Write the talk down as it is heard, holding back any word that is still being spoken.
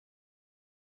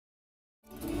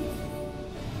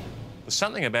There's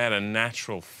something about a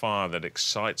natural fire that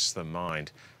excites the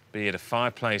mind, be it a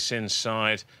fireplace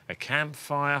inside, a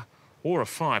campfire, or a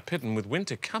fire pit. And with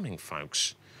winter coming,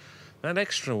 folks, that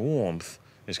extra warmth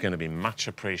is going to be much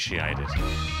appreciated.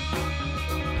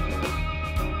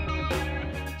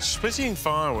 Splitting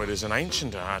firewood is an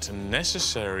ancient art and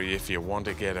necessary if you want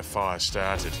to get a fire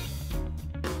started.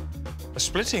 A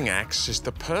splitting axe is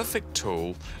the perfect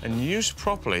tool, and used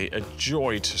properly, a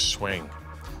joy to swing.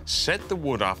 Set the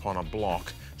wood up on a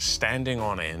block, standing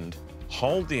on end.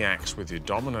 Hold the axe with your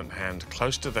dominant hand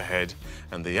close to the head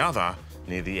and the other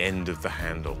near the end of the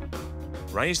handle.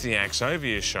 Raise the axe over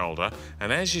your shoulder,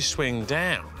 and as you swing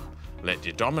down, let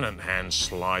your dominant hand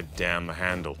slide down the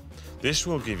handle. This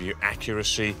will give you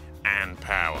accuracy and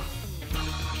power.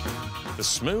 The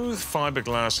smooth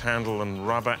fiberglass handle and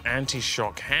rubber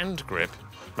anti-shock hand grip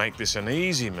make this an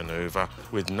easy manoeuvre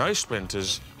with no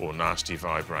splinters or nasty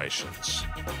vibrations.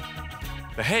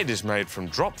 The head is made from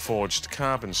drop-forged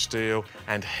carbon steel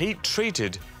and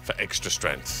heat-treated for extra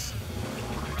strength.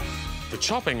 The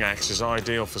chopping axe is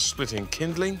ideal for splitting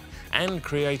kindling and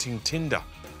creating tinder,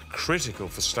 critical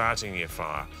for starting your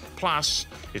fire. Plus,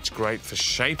 it's great for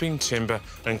shaping timber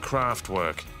and craft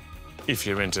work, if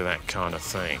you're into that kind of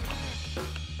thing.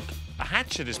 A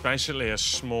hatchet is basically a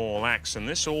small axe, and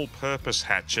this all-purpose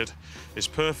hatchet is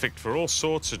perfect for all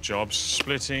sorts of jobs: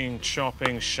 splitting,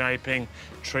 chopping, shaping,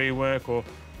 tree work, or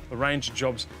a range of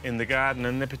jobs in the garden.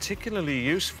 And they're particularly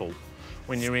useful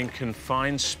when you're in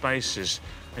confined spaces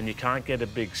and you can't get a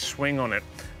big swing on it.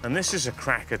 And this is a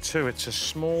cracker too. It's a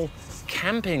small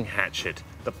camping hatchet,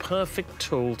 the perfect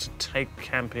tool to take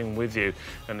camping with you.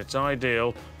 And it's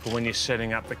ideal for when you're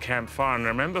setting up the campfire. And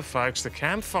remember, folks, the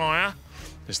campfire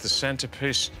is the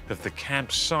centerpiece of the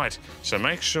campsite, so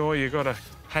make sure you've got a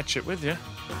hatchet with you.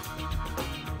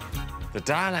 The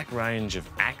Dialect range of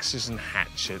axes and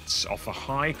hatchets offer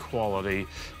high quality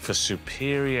for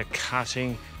superior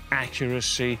cutting,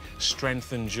 accuracy,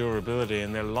 strength and durability,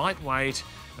 and they're lightweight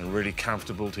and really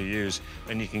comfortable to use,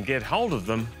 and you can get hold of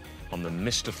them on the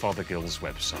Mr. Fothergill's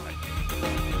website.